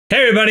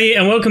Hey everybody,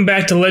 and welcome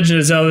back to Legend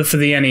of Zelda for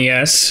the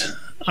NES.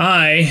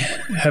 I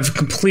have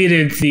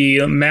completed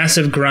the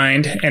massive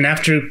grind, and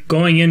after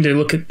going in to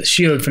look at the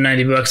shield for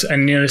 90 bucks, I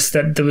noticed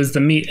that there was the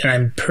meat, and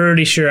I'm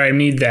pretty sure I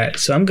need that.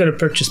 So I'm going to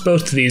purchase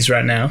both of these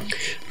right now.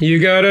 You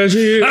got a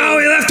shield. Oh,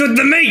 he left with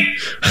the meat!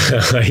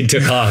 He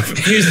took off.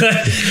 He's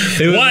like,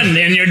 one,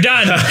 and you're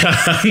done.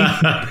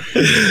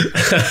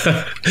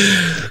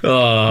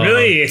 Oh.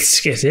 Really, it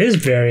is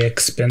very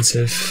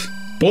expensive.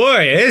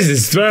 Boy, this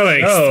is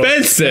really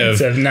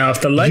expensive. Now,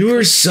 if the like, you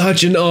are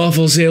such an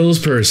awful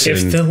salesperson.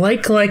 If the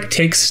like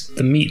takes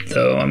the meat,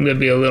 though, I'm gonna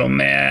be a little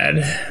mad.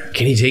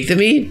 Can he take the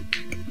meat?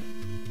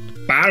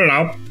 I don't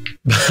know.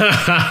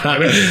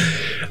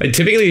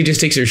 Typically, he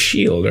just takes her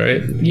shield,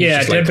 right?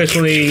 Yeah,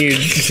 typically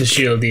he's a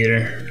shield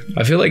eater.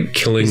 I feel like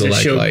killing the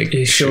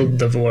He's shield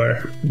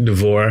devourer.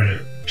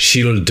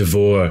 Shield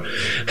devourer.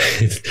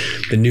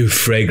 The new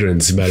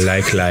fragrance my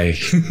like.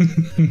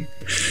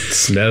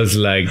 Smells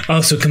like...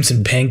 Also comes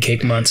in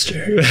Pancake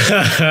Monster.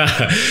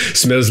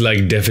 Smells like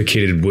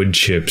defecated wood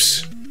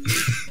chips.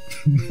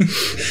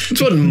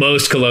 That's what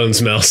most cologne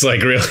smells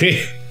like,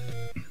 really.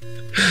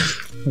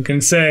 I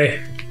can say,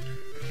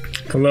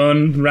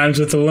 cologne rhymes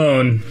with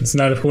alone. It's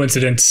not a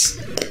coincidence.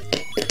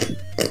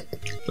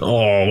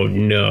 Oh,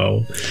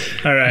 no.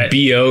 All right.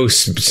 B.O.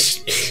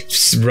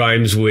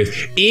 rhymes with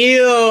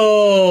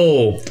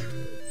ew.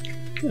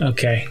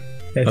 Okay.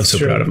 I'm so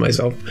proud of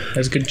myself.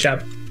 That's a good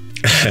job.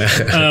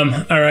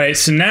 All right,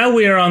 so now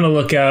we are on the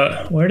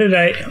lookout. Where did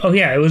I... Oh,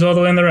 yeah, it was all the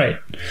way on the right.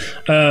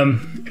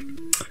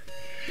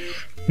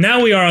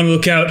 Now we are on the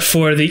lookout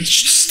for the...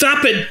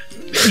 Stop it!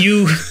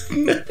 You...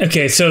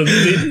 Okay, so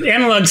the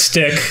analog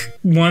stick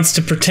wants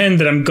to pretend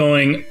that I'm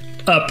going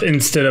up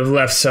instead of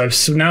left, so I've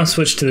now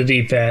switched to the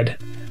D-pad.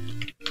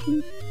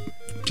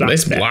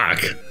 Nice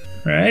block.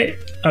 Right?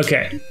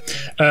 Okay.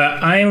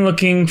 I am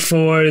looking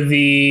for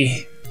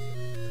the...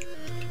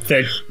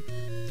 You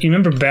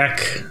remember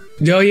back...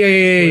 Oh,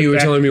 yeah. You were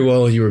telling me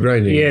while you were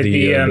grinding. Yeah,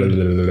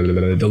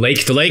 the lake.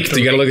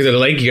 You gotta look at the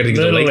lake. You gotta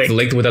get the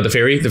lake without the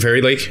ferry. The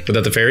fairy lake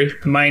without the ferry.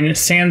 Mine,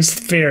 Sans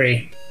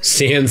Ferry.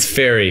 Sans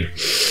Ferry.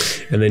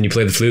 And then you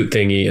play the flute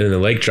thingy, and then the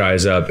lake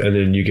dries up, and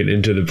then you get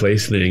into the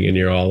place thing, and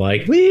you're all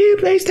like, wee,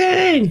 place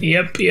thing!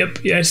 Yep.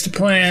 That's the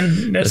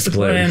plan. That's the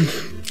plan.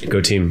 Go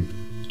team.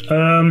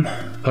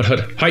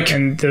 Hike.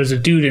 And there's a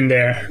dude in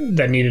there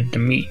that needed to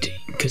meet,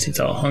 because he's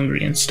all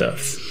hungry and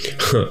stuff.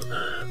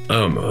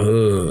 I'm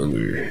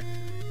hungry.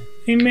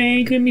 Hey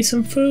man, give me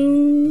some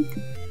food.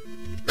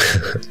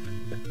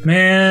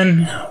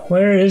 Man,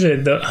 where is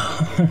it though?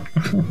 I'm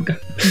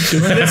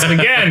doing this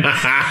again.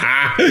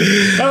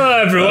 Hello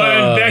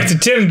everyone, back to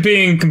Tim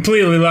being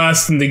completely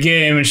lost in the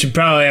game and should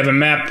probably have a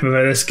map of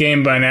this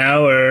game by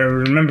now or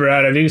remember how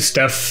to do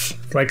stuff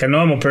like a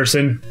normal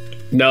person.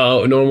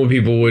 No, normal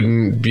people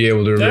wouldn't be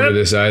able to remember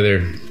this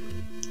either.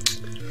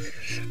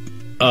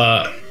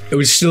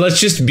 Let's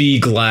just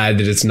be glad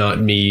that it's not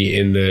me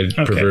in the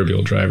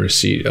proverbial driver's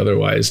seat.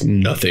 Otherwise,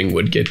 nothing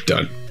would get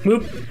done.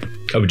 Whoop.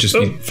 I would just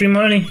be free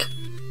money.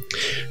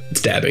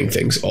 Stabbing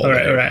things all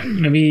right, day. All right.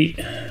 Maybe.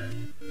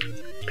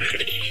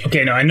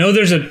 Okay, no, I know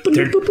there's a.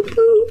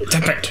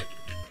 Stop it.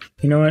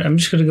 You know what? I'm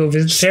just gonna go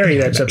visit the ferry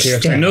that's up here.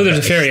 I know there's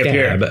a ferry up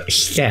here.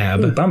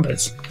 Stab. Ooh,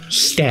 bumpers.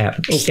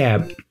 Stab.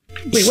 Stab.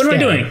 Wait, what am I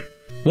doing?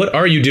 What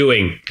are you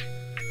doing?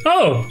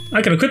 Oh,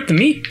 I can equip the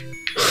meat.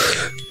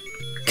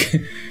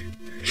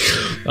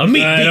 A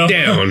meat beat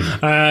down.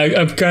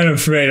 I'm kind of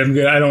afraid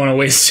I don't want to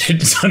waste it.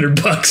 It's $100.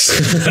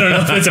 I don't know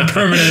if it's a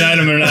permanent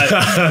item or not.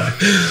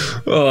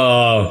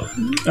 Oh.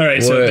 All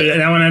right, so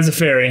that one has a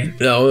ferry.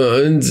 That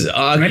one's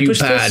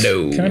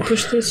occupado. Can I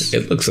push this?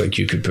 It looks like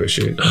you could push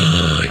it. You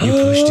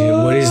pushed it.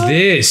 What is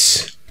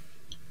this?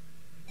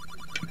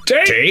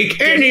 Take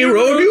any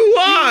road you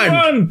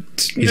want.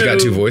 He's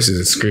got two voices.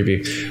 It's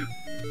creepy.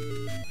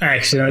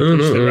 Actually, I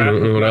pushed the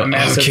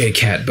rock. Okay,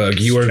 cat bug,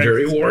 you are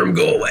very warm.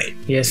 Go away.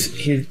 Yes,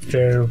 he's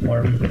very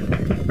warm.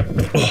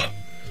 Oh.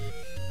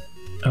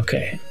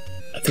 Okay,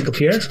 I think up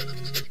here.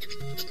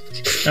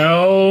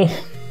 Oh.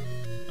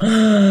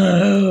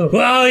 Well,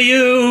 are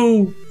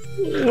you?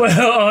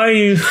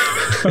 I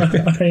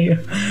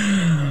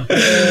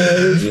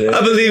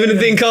believe in a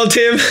thing called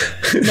Tim.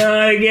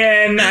 Not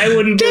again. I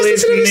wouldn't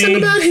believe in something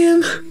about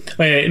him.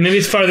 Wait, maybe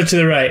it's farther to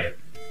the right.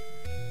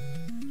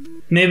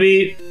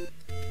 Maybe.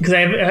 Because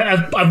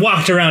I've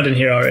walked around in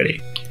here already.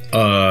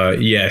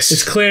 Yes.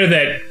 It's clear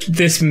that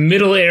this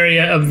middle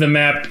area of the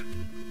map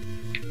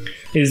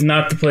is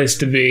not the place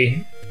to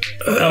be.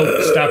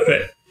 Oh, stop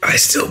it. I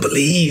still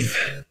believe.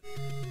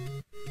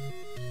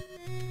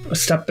 Oh,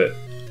 stop it.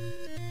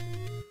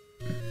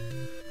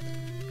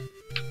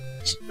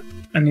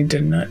 I need to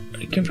not...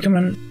 Come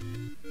on.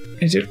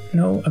 Is it...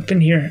 No, I've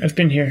been here.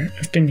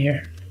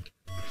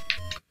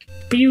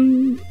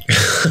 Pew.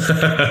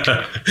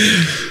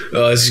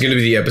 This is going to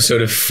be the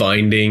episode of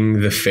Finding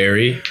the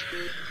Fairy.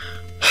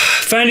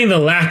 Finding the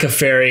lack of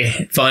fairy.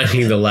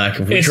 Finding the lack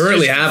of... We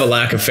currently have a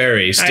lack of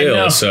fairy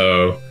still,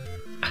 so...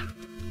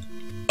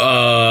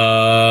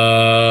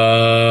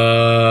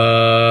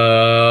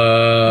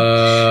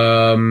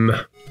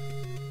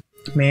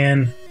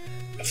 Man,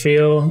 I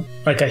feel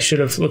like I should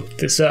have looked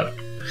this up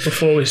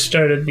before we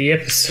started the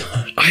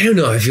episode. I don't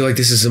know. I feel like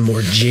this is a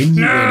more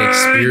genuine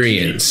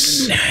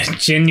experience.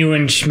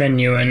 Genuine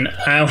schmenuine.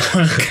 I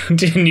want to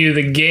continue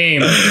the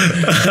game.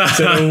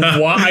 So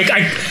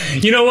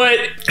you know what?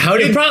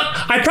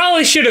 I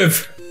probably should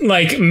have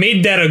like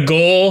made that a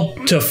goal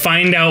to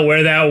find out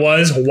where that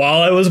was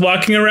while I was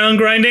walking around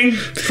grinding.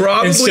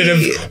 Probably. Instead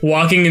of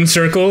walking in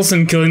circles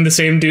and killing the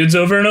same dudes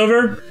over and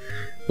over.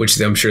 Which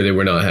I'm sure they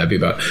were not happy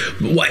about.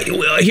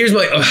 Here's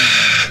my...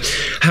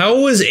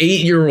 how was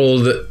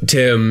 8-year-old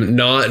Tim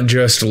not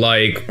just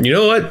like, you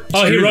know what?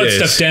 Oh, he wrote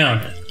stuff down.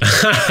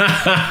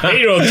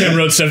 8-year-old Tim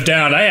wrote stuff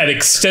down. I had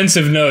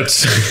extensive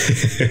notes.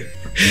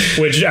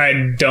 Which I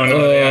don't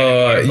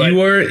know.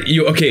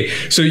 Okay,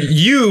 so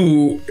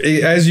you,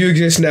 as you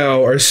exist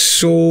now, are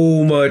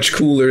so much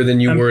cooler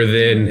than you were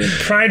then.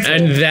 Prideful.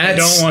 And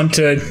that's...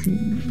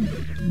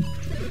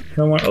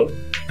 Oh.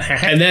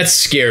 And that's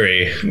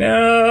scary.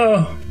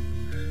 No.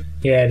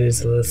 Yeah, it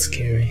is a little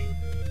scary.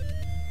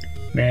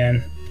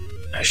 Man,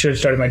 I should have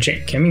started my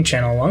gaming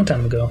channel a long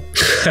time ago.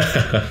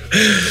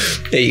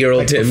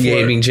 8-year-old Tim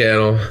gaming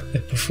channel.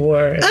 Like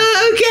before.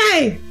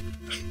 Okay.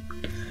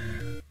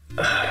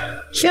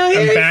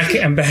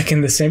 I'm back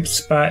in the same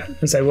spot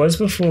as I was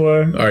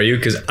before. Are you?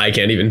 Because I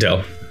can't even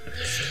tell.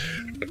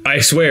 I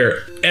swear,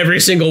 every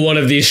single one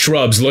of these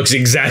shrubs looks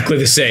exactly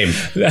the same.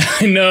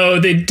 I know,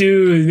 they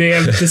do. They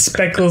have the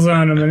speckles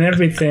on them and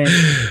everything.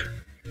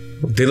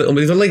 They're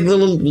like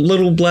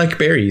little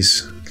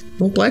blackberries.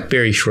 Little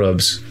blackberry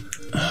shrubs.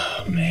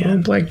 Oh, man.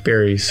 Little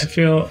blackberries. I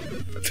feel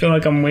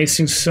like I'm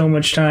wasting so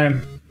much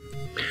time.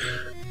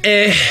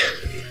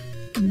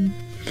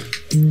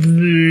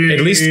 At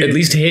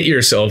least hit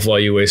yourself while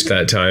you waste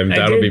that time.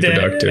 That'll be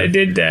productive. I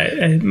did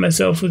that. I hit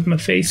myself with my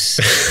face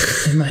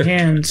and my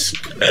hands.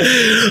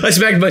 I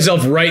smacked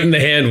myself right in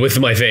the hand with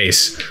my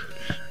face.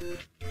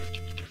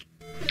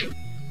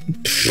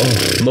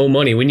 Oh, more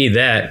money. We need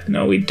that.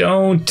 No, we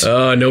don't.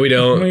 No, we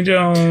don't. We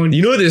don't.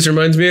 You know what this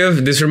reminds me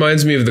of? This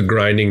reminds me of the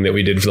grinding that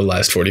we did for the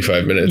last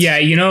 45 minutes. Yeah,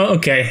 you know,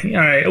 okay.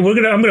 All right.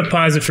 I'm gonna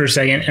pause it for a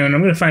second and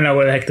I'm gonna find out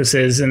where the heck this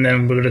is and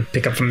then we're gonna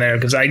pick up from there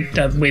because I'm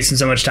wasting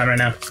so much time right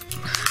now.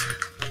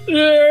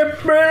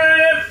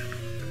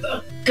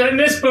 Cutting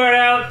this part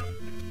out.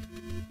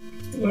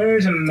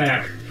 Where's a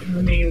map?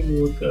 Let me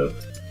look up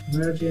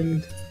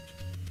Legend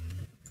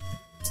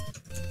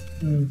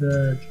of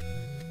the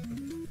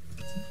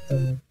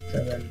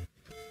 7.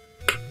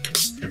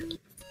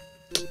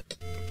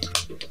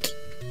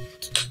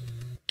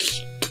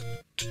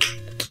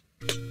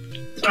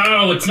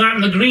 Oh, it's not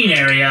in the green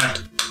area.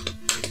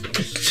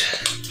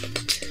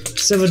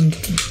 It's over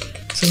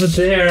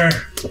there.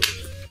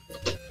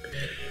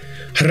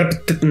 Alright.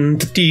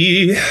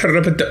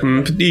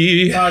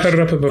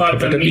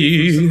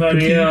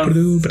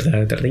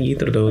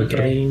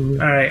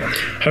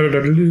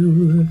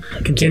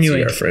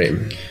 Continuing. Our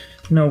frame.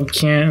 No, we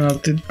can't. I'll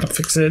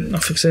fix it.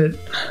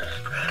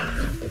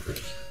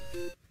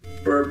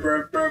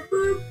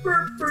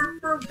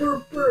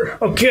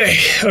 Okay.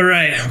 All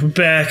right. We're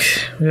back.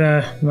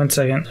 Yeah. 1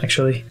 second,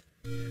 actually.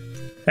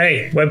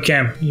 Hey,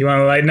 webcam. You want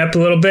to lighten up a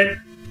little bit?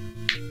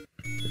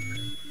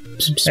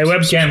 Hey,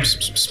 webcam.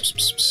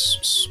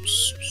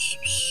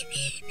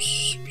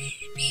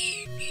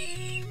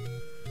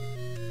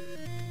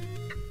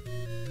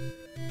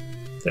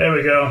 There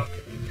we go.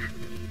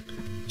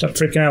 Stop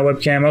freaking out,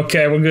 webcam.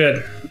 Okay, we're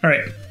good. All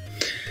right.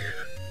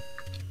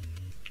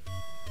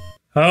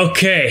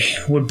 Okay,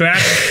 we're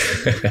back.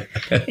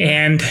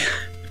 And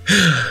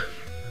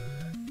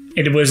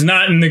it was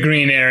not in the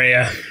green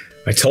area.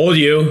 I told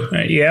you.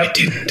 Yep. I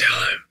didn't tell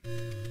him.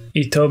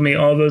 You told me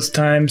all those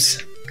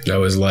times. I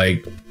was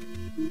like,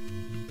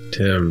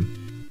 Tim.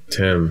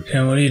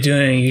 Yeah, what are you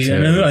doing?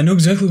 I know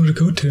exactly where to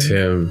go to.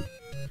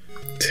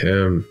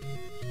 Tim.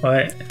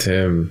 What?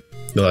 Tim.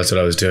 No, that's what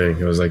I was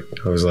doing. I was like,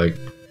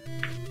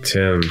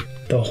 Tim.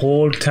 The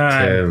whole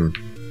time.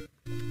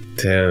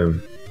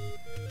 Tim.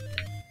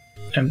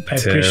 I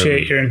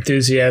appreciate your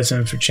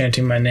enthusiasm for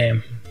chanting my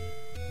name.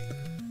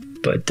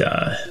 But,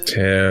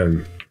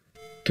 Tim.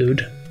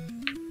 Dude.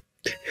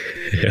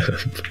 Yeah.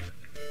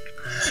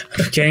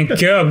 Can't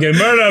kill. I'm getting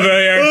murdered over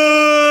here.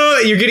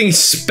 You're getting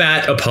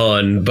spat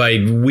upon by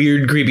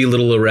weird, creepy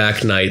little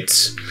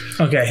arachnites.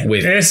 Okay.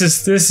 This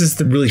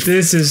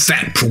is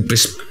fat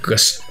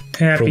proboscis.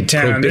 Happy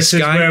Town. This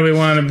is where we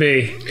want to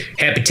be.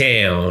 Happy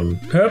Town.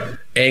 Hup.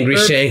 Angry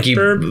Shanky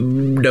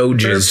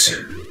Doges.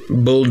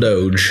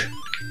 Bulldoge.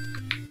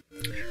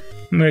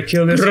 I'm gonna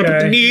kill this guy.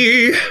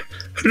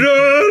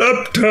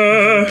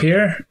 Up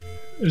here.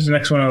 There's the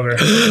next one over.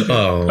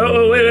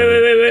 Oh, wait.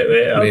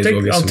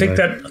 I'll take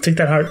that heart.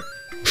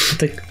 I'll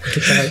take that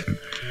heart.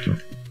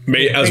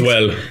 Me as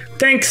well.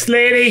 Thanks,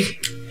 lady.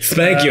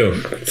 Thank you.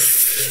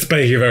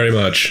 Thank you very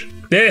much.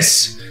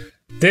 This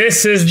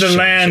is the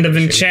land of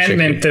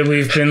enchantment that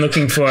we've been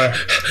looking for.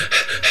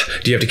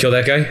 Do you have to kill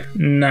that guy?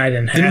 No, I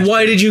didn't have to. Then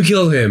why did you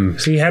kill him?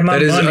 So you had my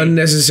money. That is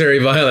unnecessary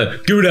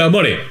violence. Give me that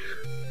money.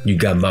 You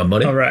got my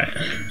money? All right.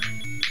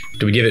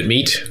 Do we give it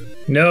meat?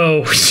 No,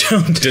 we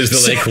don't. Does the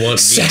lake want meat?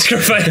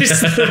 Sacrifice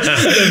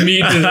the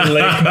meat to the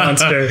lake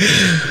monster.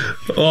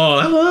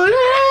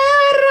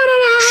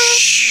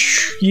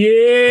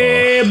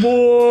 Yeah,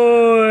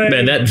 boy.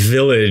 Man, that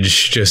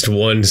village just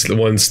one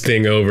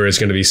thing over is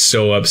going to be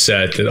so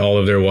upset that all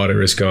of their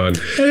water is gone.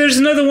 And there's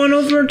another one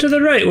over to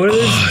the right. Where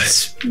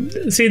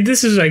see,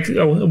 this is like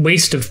a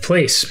waste of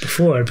place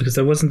before because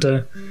there wasn't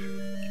a...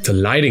 The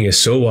lighting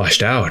is so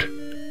washed out. A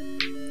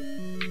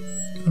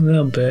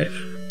little bit.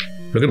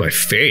 Look at my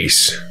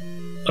face.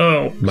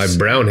 Oh. My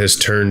brown has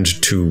turned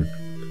to...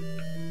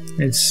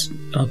 It's...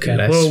 Okay.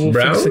 Less We'll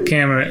brown? fix the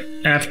camera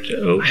after...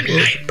 Oh, I'm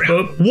light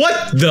brown.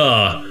 What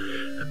the?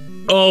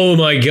 Oh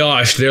my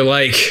gosh, they're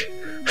like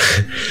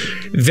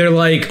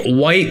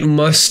white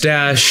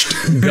mustached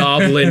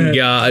goblin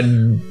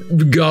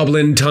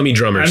tummy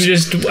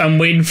drummers. I'm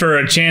waiting for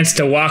a chance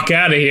to walk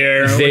out of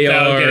here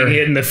without getting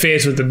hit in the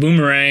face with the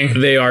boomerang.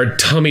 They are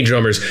tummy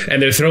drummers,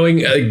 and they're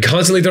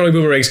constantly throwing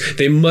boomerangs.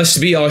 They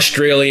must be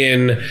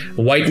Australian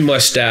white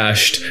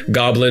mustached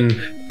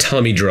goblin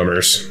tummy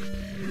drummers.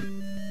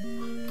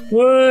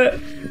 What?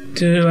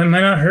 Am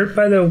I not hurt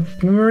by the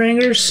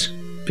boomerangers?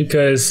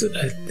 Because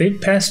they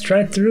passed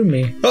right through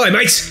me. Oh,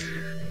 mates!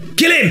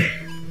 Kill him!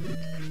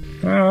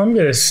 Oh, I'm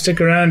gonna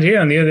stick around here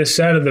on the other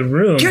side of the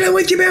room. Kill him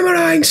with your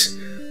boomerangs!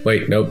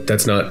 Wait, nope,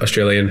 that's not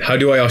Australian. How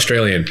do I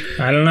Australian?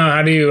 I don't know.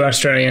 How do you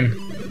Australian?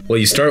 Well,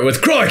 you start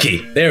with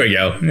crikey. There we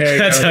go.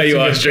 That's how you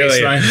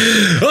Australian.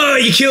 Oh,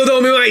 you killed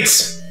all my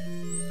mates!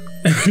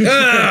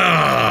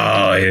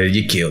 Oh,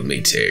 you killed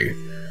me too.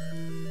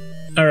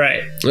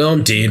 Alright. Well,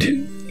 I'm dead.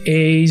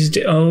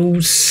 Oh,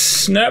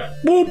 snap.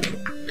 Whoop.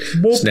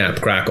 Whoop. Snap,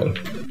 crackle.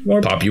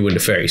 Whoop. Pop you in the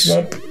face.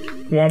 Whoop.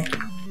 Whoop.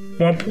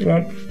 Whoop.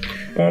 Whoop.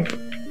 Whoop.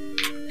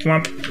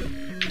 Whoop.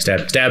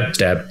 Stab, stab,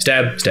 stab,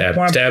 stab, stab,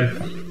 Whoop. stab.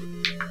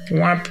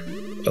 Whoop.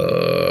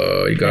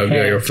 You got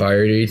your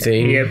fiery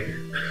thing? Yep.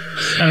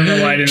 I don't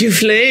know why I didn't. You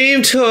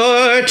flame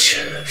torch.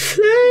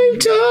 Flame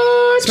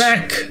torch.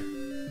 Smack.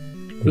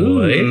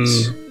 What?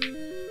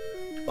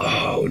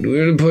 Oh, do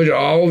we push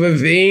all the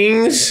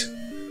things?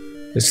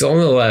 It's on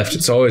the left.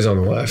 It's always on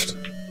the left.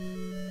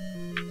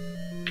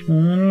 I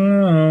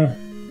don't know.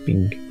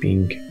 Bink,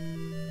 bink,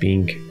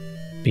 bink,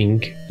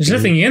 bink. There's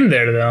nothing in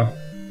there, though.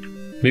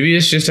 Maybe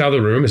it's just how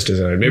the room is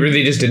designed. Maybe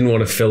they just didn't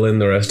want to fill in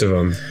the rest of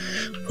them.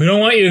 We don't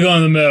want you to go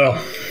in the middle.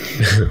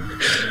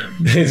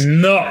 It's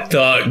not.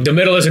 The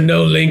middle is a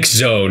no-link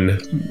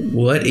zone.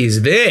 What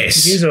is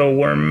this? These are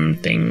worm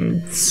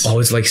things. Oh,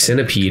 it's like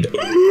centipede.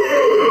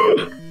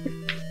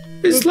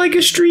 It's like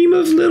a stream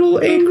of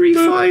little angry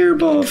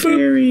fireball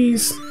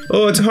fairies.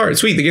 Oh, it's a heart.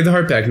 Sweet, they gave the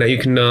heart back. Now you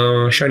can,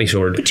 shiny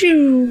sword.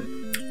 Achoo.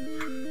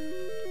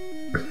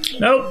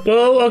 Nope.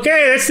 Well,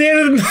 okay, that's the end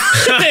of the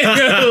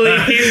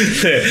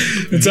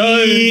It's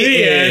all in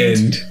the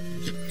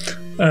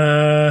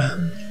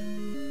end.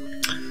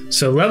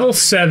 So level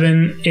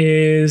 7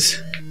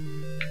 is,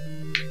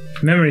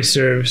 if memory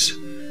serves,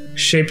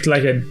 shaped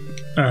like a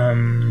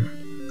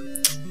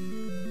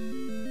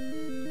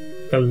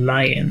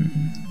lion.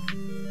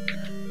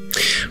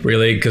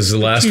 Really? Because the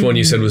last one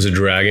you said was a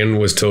dragon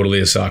was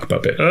totally a sock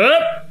puppet.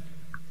 I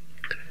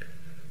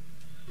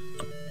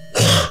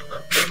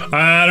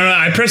don't know.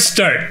 I pressed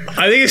start.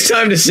 I think it's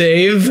time to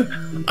save.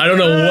 I don't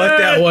know what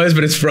that was,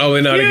 but it's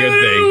probably not a good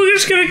thing.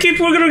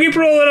 We're gonna keep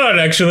rolling on.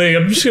 Actually,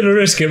 I'm just gonna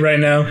risk it right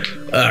now.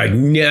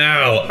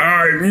 No!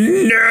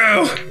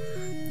 No!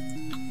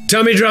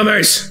 Tummy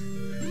drummers!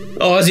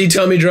 Aussie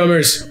tummy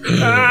drummers!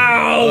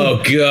 Ow!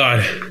 Oh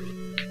god!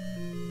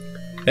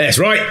 That's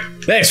right!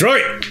 That's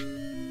right!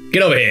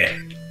 Get over here!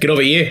 Get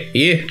over here!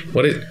 Here!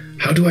 What is?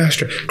 How do I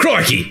Australian?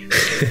 Crikey!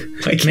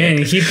 I can't. Man,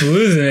 you keep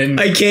losing it.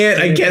 I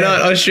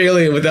cannot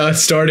Australian without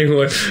starting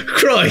with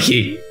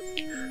crikey.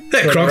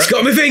 That croc's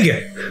got my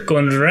finger.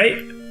 Going right.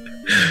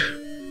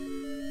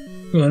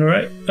 Going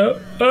right.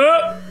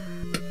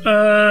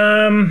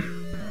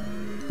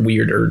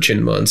 Weird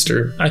urchin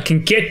monster. I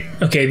can get...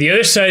 Okay, the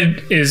other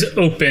side is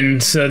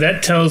open, so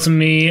that tells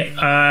me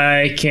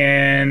I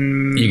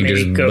can... You can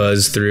just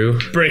buzz through.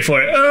 Break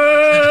for it.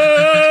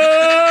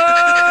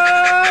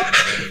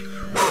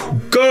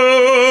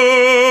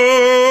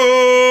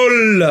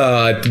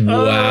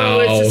 Wow.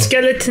 Oh, it's a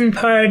skeleton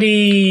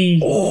party.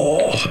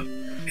 Oh.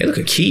 Hey, look,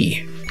 a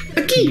key.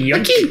 A key.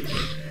 Yep. A key.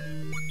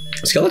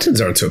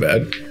 Skeletons aren't so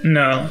bad.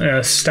 No,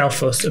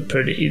 Stalfos are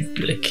pretty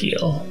easy to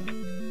kill.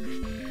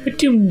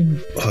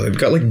 Oh, they've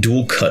got like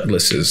dual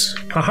cutlasses.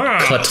 Haha.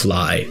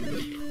 Cutli.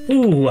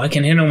 Ooh, I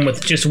can hit them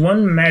with just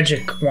one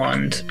magic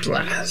wand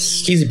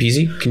blast. Easy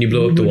peasy. Can you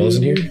blow up the walls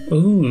in here?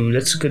 Ooh,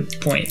 that's a good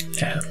point.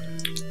 Yeah.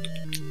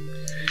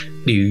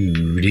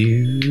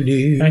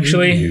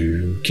 Actually,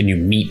 can you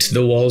meet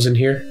the walls in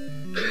here?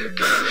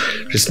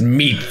 Just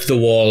meet the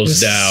walls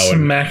down.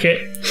 Smack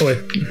it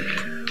with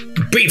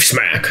beef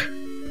smack.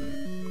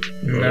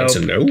 No. That's a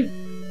no.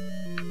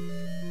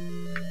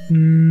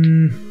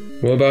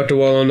 What about the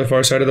wall on the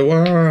far side of the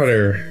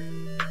water?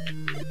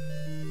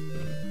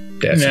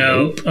 That's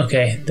no. nope.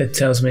 Okay, that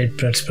tells me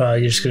that's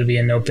probably just going to be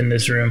a nope in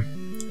this room.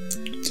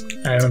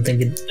 I don't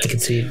think I can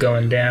see it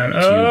going down.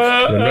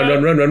 Run.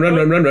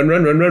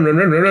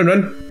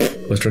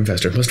 Must run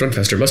faster. Must run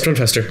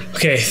faster.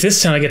 Okay,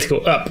 this time I get to go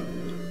up.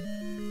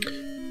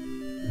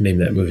 Name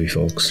that movie,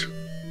 folks.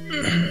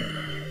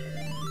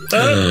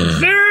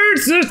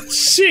 There's a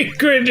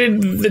secret in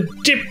the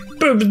tip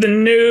of the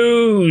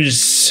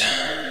nose.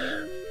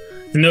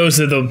 The nose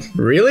of the...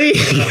 Really?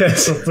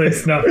 Yes.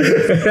 Please, no.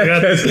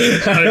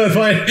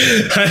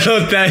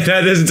 That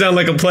doesn't sound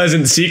like a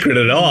pleasant secret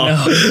at all.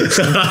 No,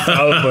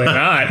 probably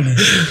not.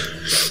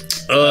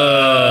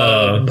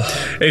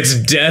 It's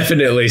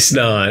definitely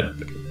snot.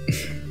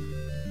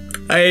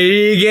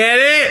 You get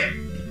it?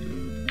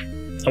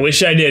 I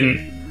wish I didn't.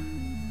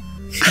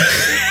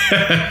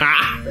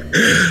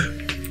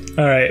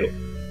 Alright.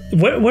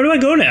 Where do I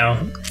go now?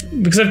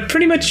 Because I've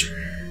pretty much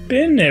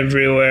been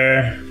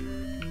everywhere.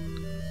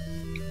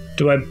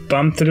 Do I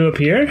bump through up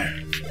here?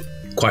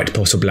 Quite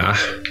possibly.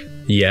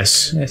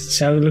 Yes.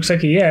 It looks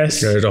like a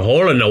yes. There's a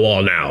hole in the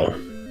wall now.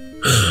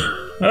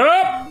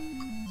 Oh!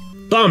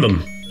 Bomb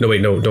them. No,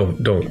 wait, no,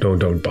 don't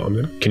bomb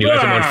them. Can you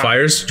light them on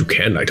fires? You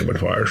can light them on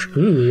fires.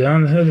 Ooh,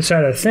 on the other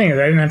side of the thing, I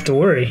didn't have to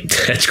worry.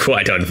 That's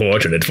quite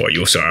unfortunate for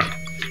you, sir.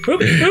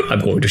 Oop, oop. I'm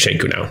going to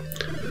shank you now.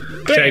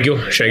 Shank you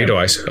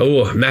twice.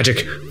 Oh,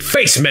 magic.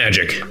 Face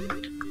magic.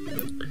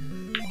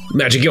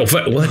 Magic, yo,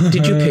 what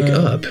did you pick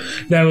up?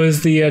 That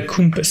was the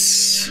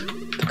compass.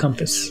 The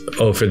compass.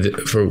 Oh,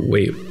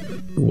 wait,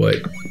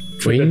 what?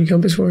 What do you need a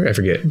compass for? I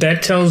forget.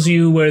 That tells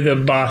you where the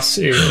boss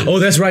is. Oh,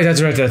 that's right.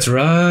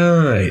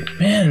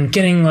 Man,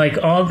 getting like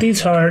all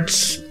these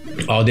hearts.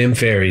 All them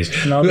fairies.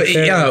 All the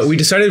fairies. Yeah, we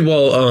decided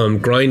while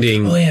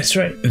grinding. Oh, yeah, that's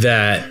right.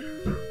 That.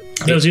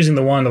 I was using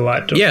the wand a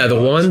lot. Yeah, the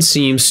wand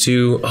seems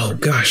to. Oh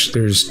gosh,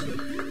 there's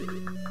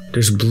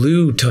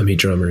blue tummy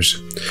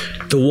drummers.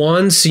 The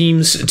wand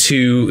seems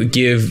to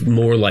give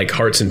more like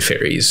hearts and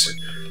fairies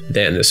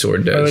than the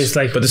sword does.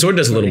 Like, but the sword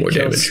does a little more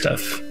damage.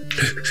 Stuff.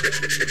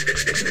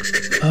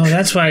 Oh,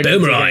 that's why I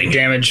didn't get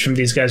damage from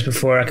these guys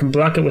before. I can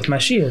block it with my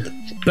shield.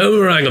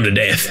 Boomerang him to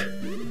death.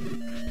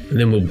 And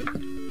then we'll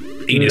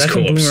eat his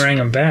corpse. Boomerang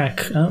him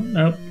back.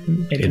 Oh.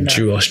 In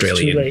true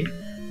Australian. Too late.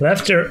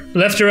 Left or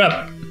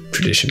up.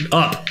 Tradition.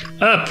 Up.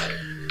 Up.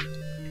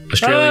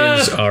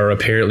 Australians are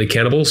apparently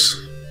cannibals.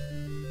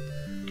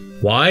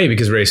 Why?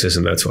 Because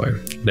racism, that's why.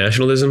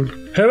 Nationalism?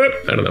 I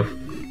don't know.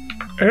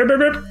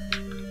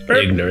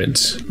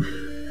 Ignorance.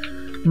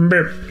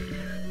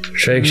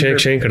 Shank.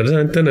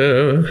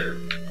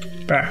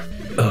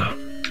 Oh.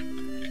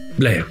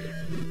 Blam.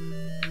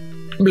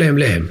 Blam,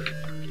 blam.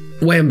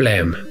 Wham,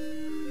 blam.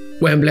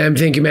 Wham, blam,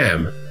 thank you,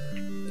 ma'am.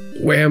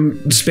 Wham,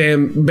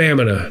 spam,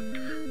 bamina.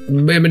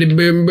 Bamity,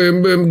 boom,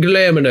 boom, boom,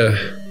 glamina.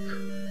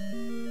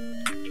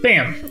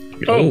 Bam.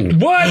 Oh,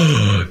 what?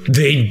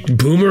 They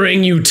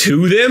boomerang you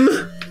to them?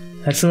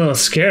 That's a little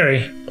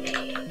scary.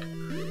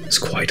 It's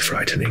quite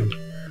frightening.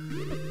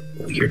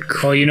 Weird.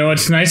 Oh, you know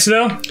what's nice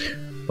though?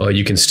 Oh,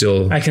 I can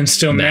still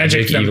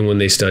magic them. even when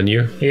they stun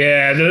you.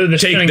 Yeah, they're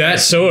take that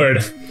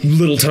sword.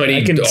 Little tiny.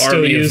 I can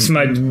still use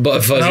my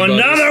fuzzy. Oh,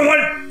 another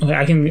one. Okay,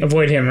 I can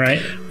avoid him,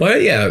 right? Well,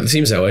 yeah, it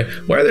seems that way.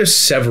 Why are there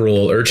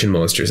several urchin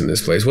monsters in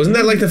this place? Wasn't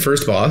that like the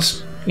first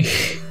boss?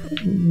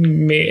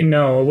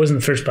 No, it wasn't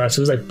the first boss.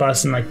 It was like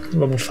boss in like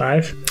level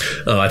 5.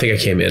 Oh, I think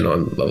I came in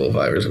on level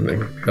 5 or something.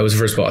 That was the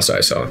first boss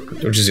I saw,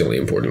 which is the only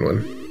important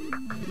one.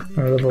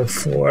 Or level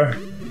 4.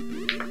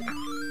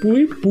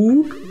 Boop,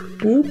 boop,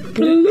 boop, boop,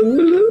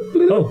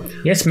 boop. Oh,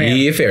 yes, ma'am.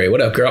 Yeah, fairy.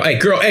 What up, girl? Hey,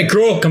 girl.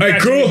 Come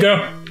back to me,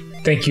 girl.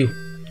 Thank you.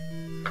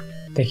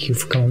 Thank you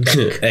for coming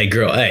back. Hey,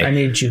 girl. Hey. I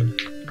need you.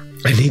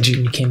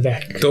 You came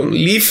back. Don't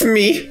leave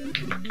me.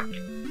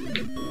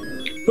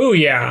 Oh,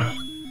 yeah.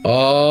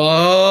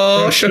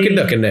 Oh, shuckin'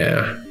 duckin'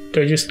 now.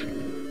 Let's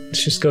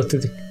just go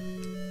through the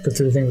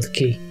thing with the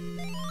key.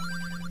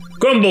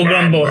 Grumble.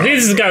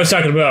 This is the guy I was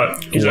talking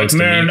about. He's like,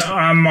 man,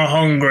 I'm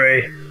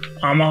hungry.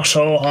 I'm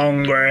so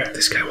hungry.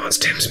 This guy wants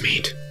Tim's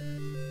meat.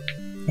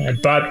 I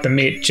bought the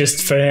meat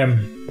just for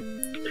him.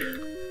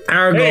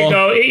 There you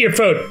go. Eat your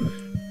food.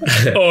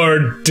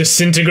 Or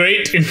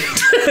disintegrate.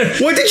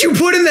 What did you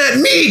put in that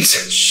meat?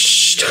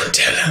 Shh, don't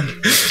tell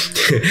him.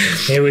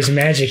 It was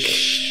magic.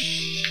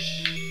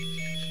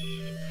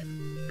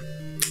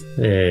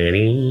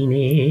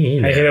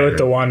 I hit it with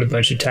the wand a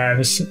bunch of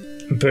times.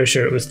 I'm pretty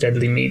sure it was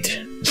deadly meat.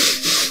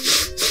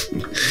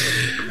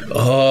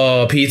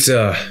 Oh,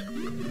 pizza.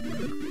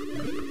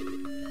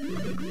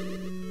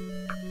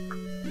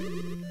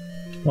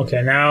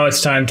 Okay, now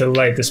it's time to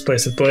light this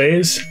place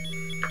ablaze.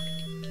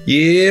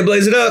 Yeah,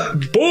 blaze it up.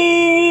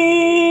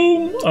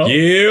 Boom! Oh.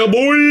 Yeah,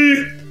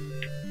 boy.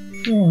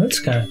 Oh, that's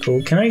kind of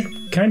cool. Can I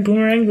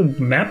boomerang the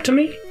map to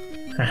me?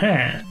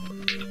 Aha.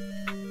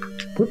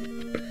 Whoop.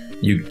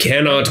 You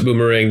cannot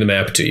boomerang the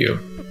map to you.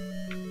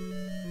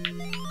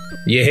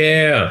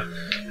 Yeah.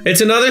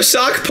 It's another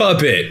sock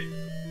puppet.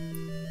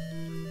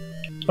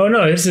 Oh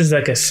no, this is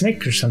like a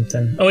snake or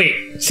something. Oh wait,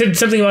 it said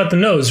something about the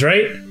nose,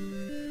 right?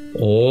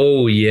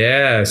 Oh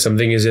yeah,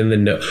 something is in the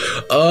nose.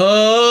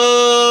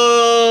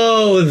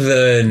 Oh,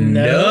 the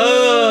nose.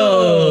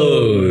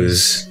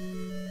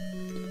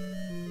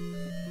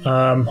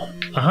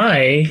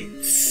 I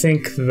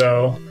think,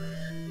 though,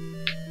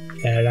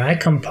 that I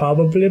can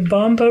probably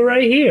bomb her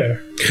right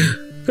here.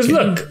 Because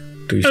look,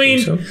 Do you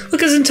think so? look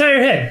at his entire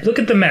head. Look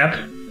at the map.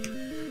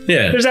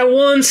 Yeah. There's that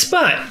one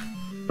spot,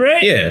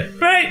 right? Yeah.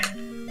 Right?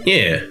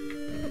 Yeah.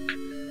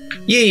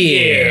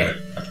 Yeah.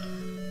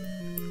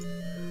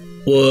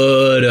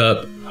 What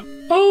up?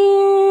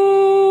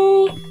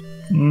 Oh,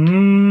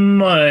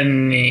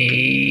 money.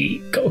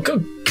 Go.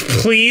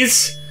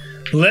 Please,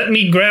 let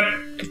me grab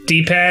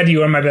D-pad.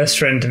 You are my best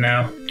friend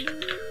now.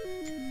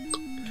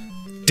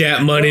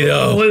 Dat money,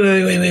 though.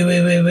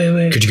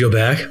 Wait. Could you go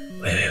back?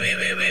 Wait.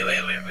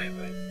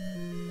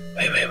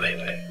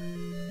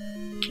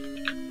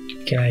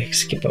 Can I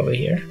skip over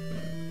here?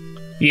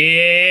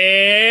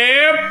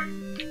 Yep.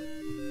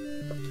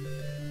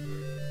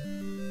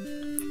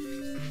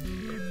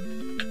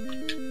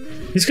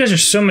 These guys are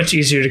so much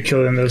easier to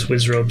kill than those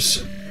whiz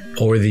robes.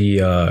 Or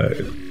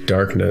the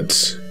dark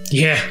nuts.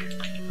 Yeah.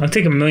 I'll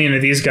take 1,000,000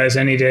 of these guys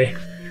any day.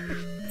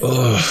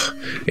 Oh,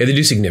 yeah, they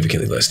do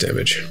significantly less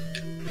damage.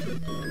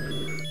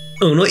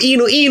 Oh no,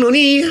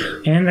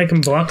 And I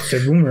can block the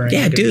boomerang.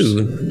 Yeah,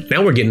 dude.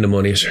 Now we're getting the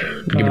money.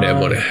 Give me that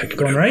money.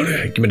 Going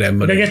right? Give me that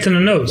money. Gotta get to the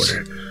nose.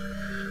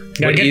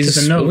 Gotta get to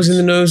the nose. What was in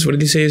the nose? What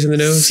did he say is in the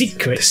nose?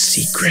 Secret. The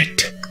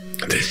secret.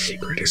 The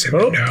secret is in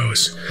the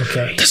nose.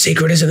 Okay. The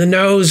secret is in the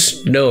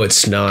nose. No,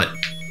 it's not.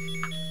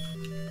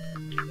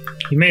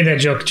 You made that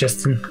joke,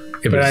 Justin.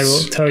 It but I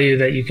was- will tell you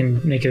that you can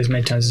make it as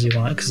many times as you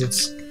want, because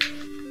it's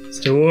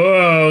still,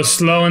 whoa,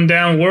 slowing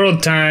down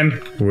world time.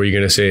 Were you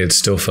gonna say it's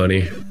still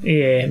funny?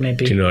 Yeah,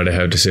 maybe. Do you know what I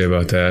have to say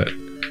about that?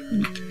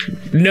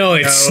 No,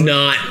 it's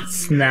not.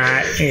 It's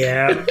not,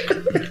 yeah.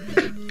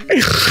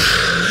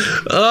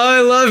 Oh,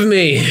 I love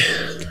me.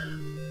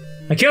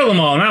 I killed them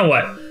all, now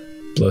what?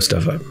 Blow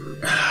stuff up.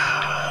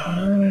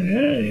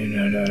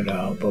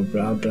 Blah,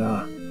 blah,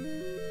 blah.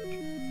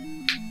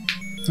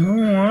 I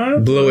don't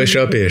want to. Blowish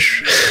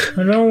up-ish.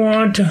 I don't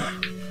want to.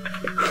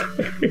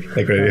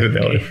 Like right in the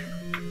belly.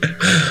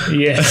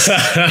 Yes.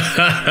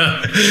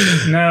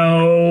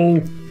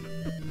 No.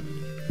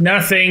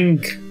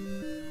 Nothing.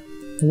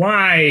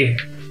 Why?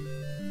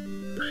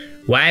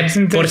 Why?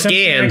 Isn't there something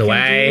I can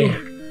Why?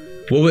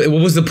 do?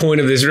 What was the point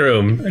of this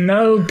room?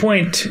 No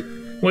point.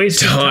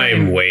 Waste of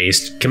Time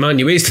waste. Come on,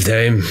 you wasted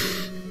time.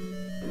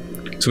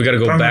 So we gotta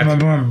go back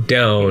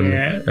down,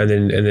 Yeah. and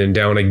then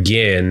down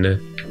again.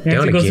 You have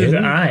Down to go through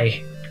again? the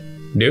eye.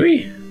 Do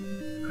we?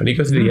 How do you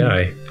go through the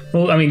eye?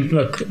 Well, I mean,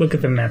 look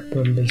at the map.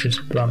 There's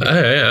just blah.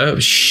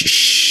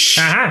 Shh.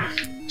 Aha!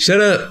 Shut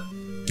up.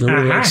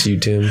 Nobody Aha. likes you,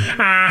 Tim.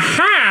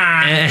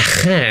 Aha!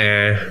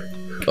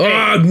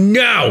 Oh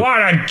no!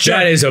 What a jerk!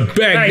 That is a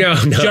big Hey, no.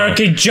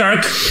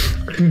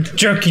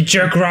 Jerky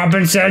jerk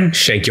Robinson.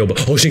 Shank them all.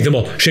 Oh, shank them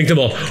all. Shank them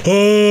all.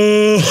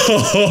 Oh,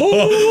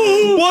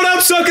 what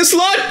up, sucker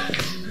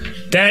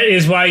slut? That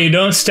is why you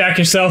don't stack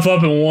yourself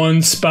up in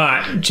one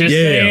spot. Just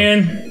Yeah.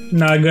 saying,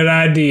 not a good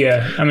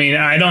idea. I mean,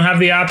 I don't have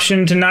the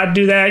option to not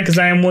do that because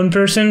I am one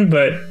person,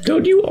 but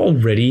Don't you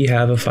already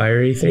have a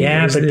fiery thing?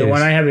 yeah, What is but the this?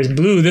 one I have is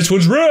blue. This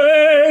one's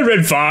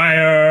red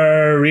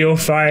fire, real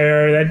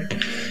fire.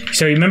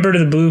 So you remember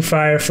the blue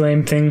fire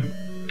flame thing?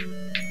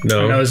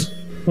 No. That was,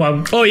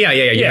 well, Oh yeah.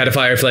 You had a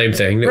fire flame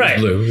thing. That Right.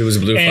 was blue. It was a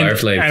blue fire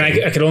flame and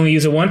thing. I could only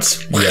use it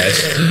once.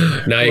 Yes.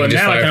 Now you Well, can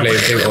just now I fire can- flame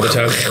thing all the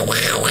time.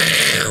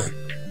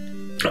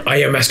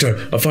 I am master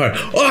of fire.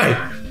 I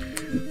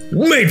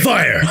made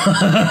fire.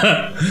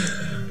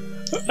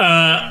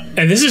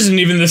 And this isn't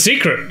even the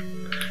secret.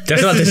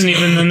 That's This isn't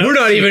even the nose. We're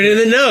not even in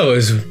the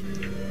nose.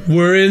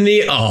 We're in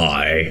the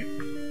eye.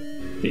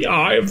 The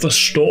eye of the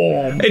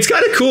storm. It's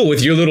kind of cool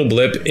with your little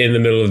blip in the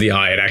middle of the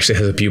eye. It actually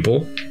has a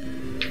pupil,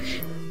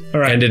 All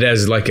right. and it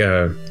has like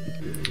a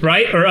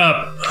Right or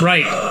up?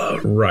 Right.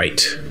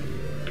 right.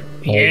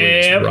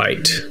 Always Yep.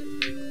 right.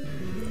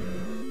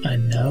 I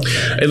know.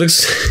 Man. It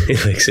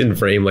looks in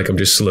frame like I'm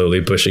just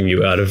slowly pushing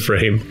you out of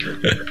frame.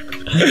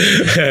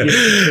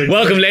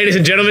 Welcome, ladies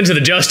and gentlemen, to the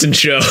Justin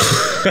Show.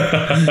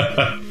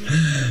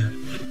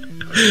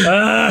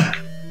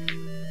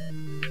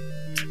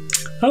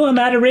 Oh, I'm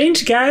out of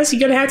range, guys. You're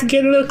gonna have to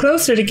get a little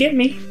closer to get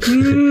me.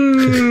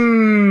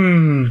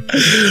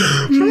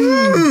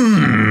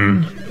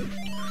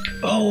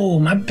 Oh,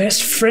 my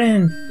best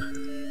friend.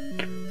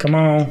 Come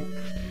on.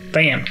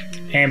 Bam.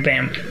 And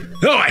bam.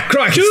 Oh, I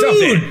cried. Stop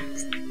it.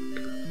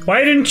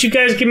 Why didn't you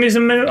guys give me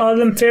all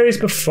them fairies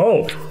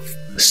before?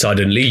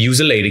 Suddenly, use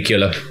a lady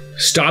killer.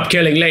 Stop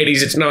killing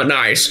ladies. It's not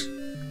nice.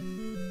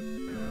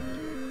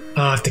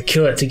 I have to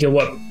kill it to get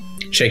what?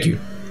 Shake you.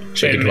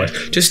 Shake Wait a it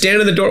twice. Just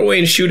stand in the doorway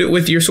and shoot it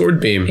with your sword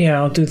beam. Yeah,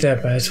 I'll do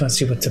that, but I just want to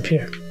see what's up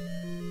here.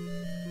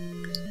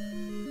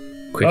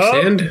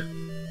 Quicksand.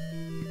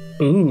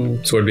 Ooh.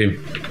 Sword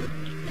beam.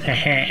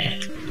 Haha.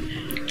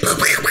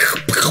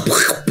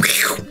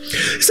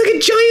 It's like a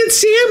giant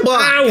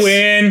sandbox. I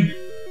win.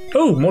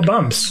 Oh, more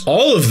bombs.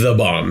 All of the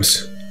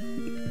bombs.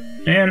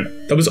 And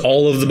That was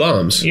all of the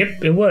bombs. yep,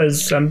 it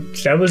was.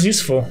 That was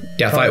useful.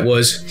 That fight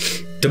was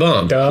the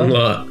bomb.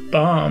 Duh.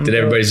 Bomb. Did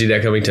everybody see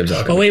that coming? Tim's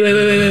Oh wait.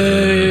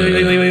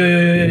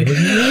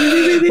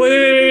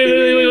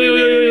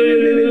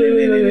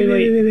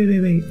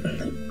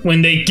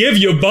 when they give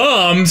you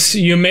bombs,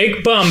 you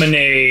make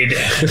bombinade.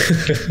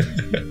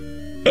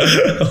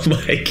 Oh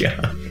my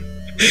god.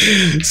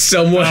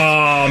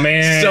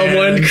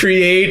 Someone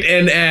create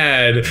an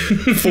ad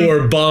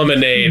for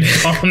bombinade.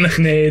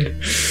 Bombinade.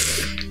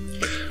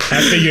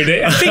 I figured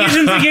it. I figured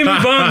since they gave me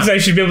bombs, I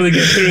should be able to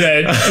get through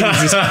that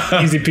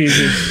easy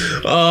peasy.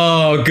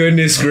 Oh,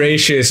 goodness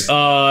gracious.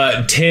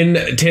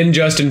 10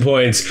 Justin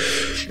points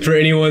for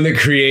anyone that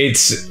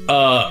creates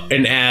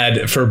an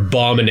ad for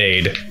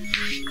bombinade.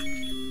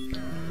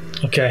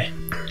 Okay.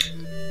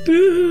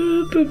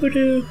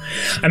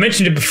 I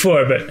mentioned it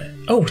before, but...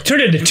 Oh,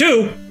 turn it into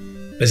 2?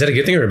 Is that a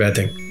good thing or a bad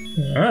thing?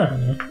 I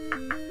don't know.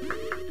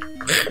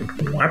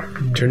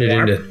 Turn it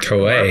into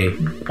toy.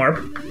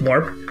 Warp.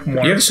 You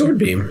have a sword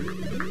beam.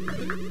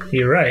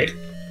 You're right.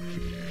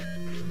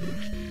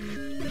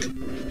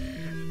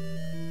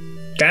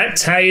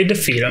 That's how you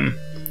defeat them.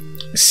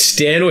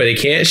 Stand away.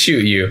 They can't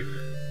shoot you.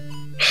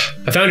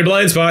 I found your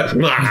blind spot.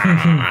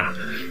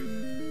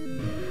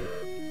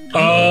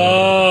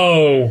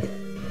 Oh.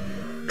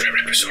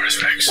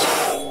 Tyrannosaurus Rex.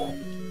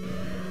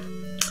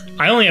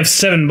 I only have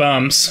 7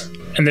 bombs,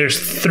 and there's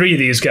 3 of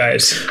these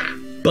guys.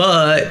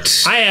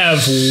 But I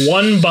have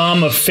 1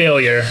 bomb of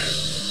failure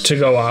to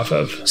go off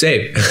of.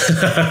 Save.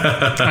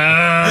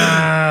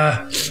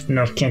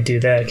 No, can't do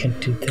that. Can't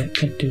do that.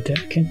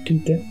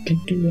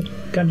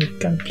 Gotta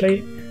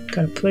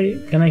play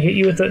it. Can I hit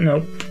you with it?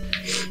 Nope.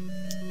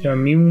 You're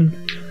immune.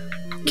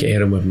 Can't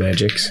hit him with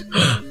magics.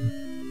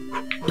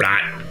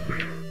 Right.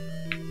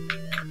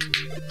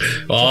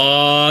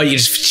 Oh, you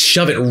just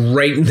shove it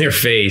right in their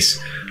face.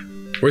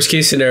 Worst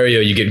case scenario,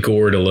 you get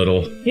gored a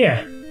little.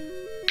 Yeah.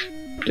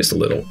 Just a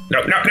little.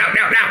 No.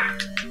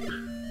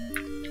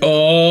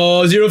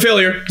 Oh, 0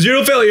 failure.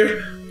 0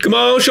 failure. Come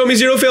on, show me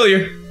 0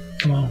 failure.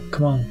 Come on.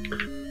 Come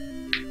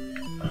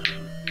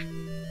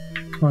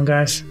on,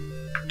 guys.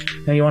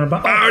 Now you want to...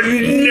 Oh,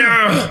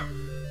 no!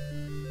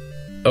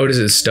 Oh, does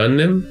it stun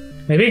them?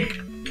 Maybe?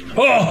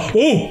 Oh!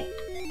 Ooh!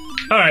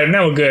 Alright,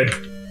 now we're good.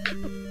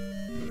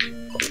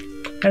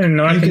 I didn't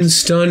know you can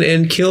stun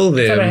and kill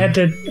them. I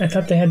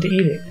thought they had to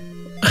eat it.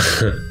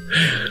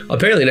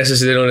 Apparently,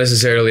 they don't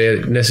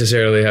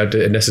necessarily have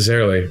to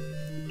necessarily.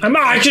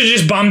 I should have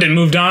just bombed it and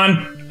moved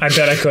on. I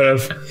bet I could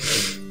have.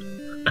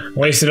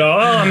 Wasted all.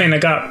 Oh, I mean, I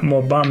got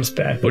more bombs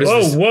back. What is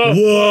this?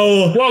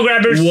 Whoa! Wall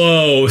grabbers!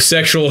 Whoa!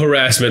 Sexual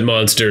harassment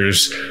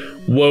monsters!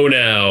 Whoa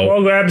now!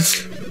 Wall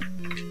grabs!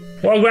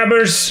 Wall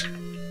grabbers!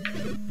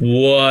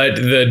 What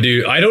the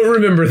dude? I don't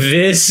remember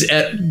this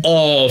at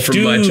all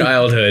from my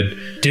childhood.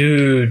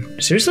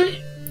 Dude,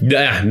 seriously?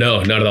 Yeah,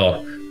 no, not at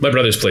all. My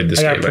brothers played this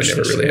game. I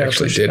never really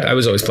actually did. I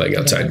was always playing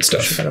outside and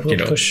stuff. You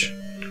know, push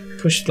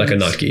things. Like a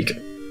not geek.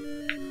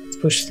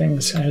 Push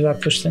things. I gotta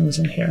push things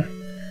in here.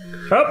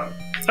 Up.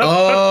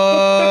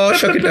 Oh,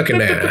 shuck it, duck it,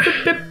 now.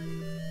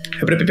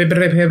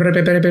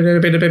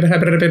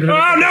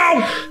 Oh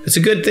no! That's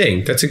a good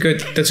thing.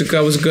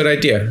 That was a good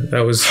idea.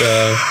 That was.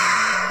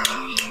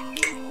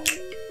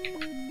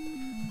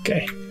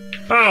 Okay.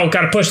 Oh,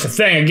 gotta push the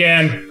thing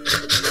again.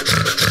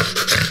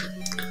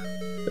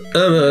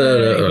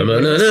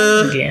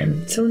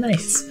 Again. So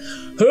nice.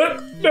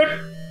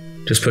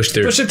 Just push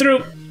through. Push it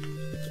through.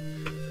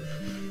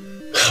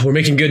 We're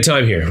making good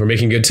time here. We're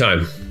making good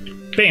time.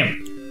 Bam.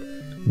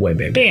 Way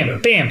bam. Bam.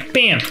 Bam.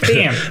 Bam.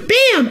 Bam.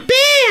 Bam.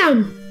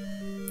 Bam.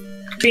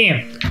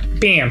 Bam.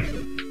 Bam.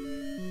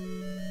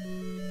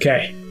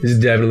 Okay. This is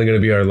definitely going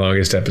to be our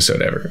longest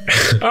episode ever.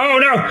 Oh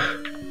no!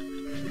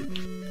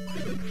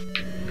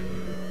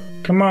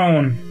 Come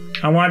on.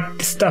 I want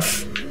the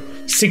stuff.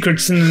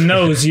 Secrets in the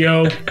nose,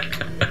 yo.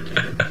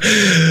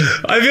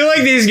 I feel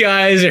like these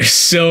guys are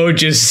so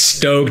just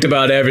stoked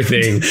about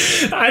everything.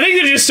 I think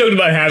they're just stoked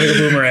about having a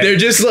boomerang. They're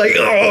just like,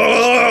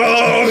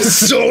 oh, I'm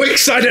so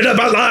excited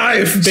about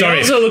life.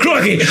 Sorry,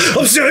 Crocky,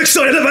 I'm so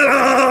excited about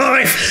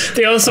life.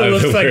 They also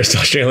look like... worst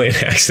Australian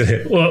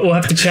accent. We'll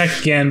have to check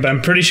again, but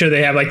I'm pretty sure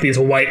they have like these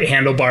white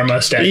handlebar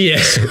mustaches.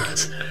 Yes.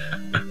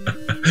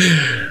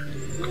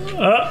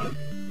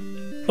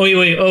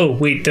 Wait. Oh,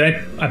 wait.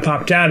 I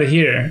popped out of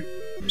here.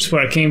 That's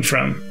where I came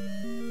from.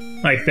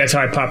 Like, that's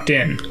how I popped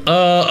in.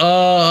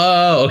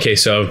 Okay,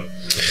 so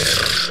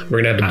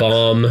we're gonna have to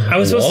bomb. I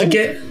was supposed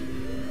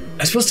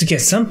to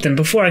get something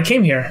before I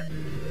came here.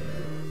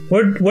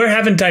 Where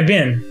haven't I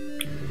been?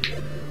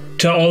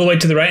 To all the way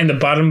to the right in the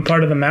bottom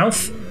part of the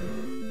mouth?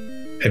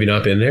 Have you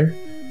not been there?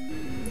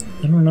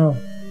 I don't know.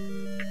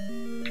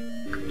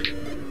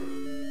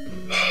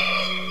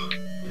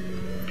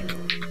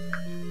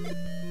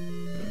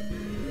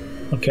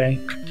 Okay.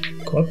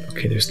 Go up.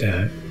 Okay, there's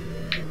that.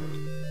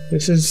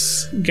 This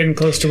is getting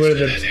close to where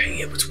the...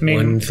 It's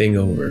one thing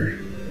over.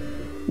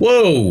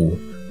 Whoa!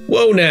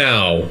 Whoa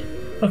now!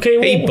 Okay,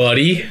 hey,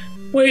 buddy.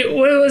 Wait,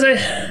 what was I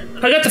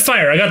got the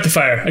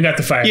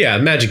fire. Yeah,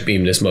 magic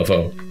beam this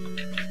mofo.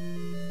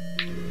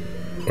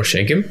 Or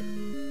shank him?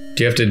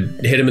 Do you have to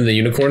hit him in the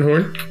unicorn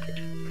horn?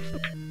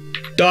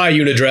 Die,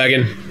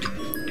 Unidragon!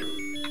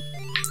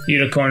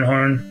 Unicorn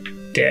horn.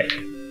 Dead.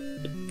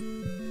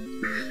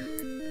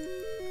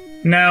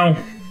 Now...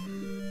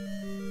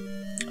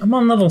 I'm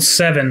on level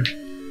 7.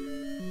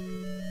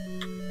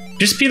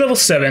 Just be level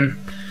 7.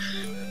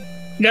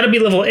 Gotta be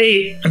level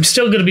 8. I'm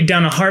still gonna be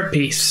down a heart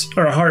piece.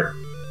 Or a heart.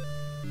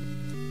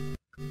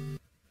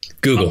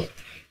 Google.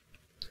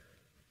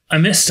 I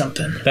missed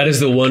something. That is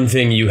the one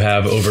thing you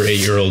have over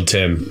 8-year-old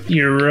Tim.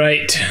 You're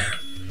right.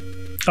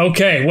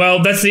 Okay,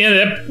 well, that's the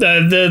end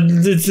of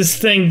this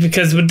thing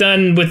because we're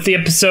done with the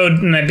episode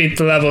and I beat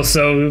the level,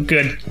 so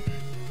good.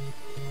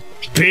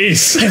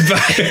 Peace.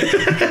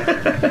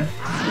 Bye.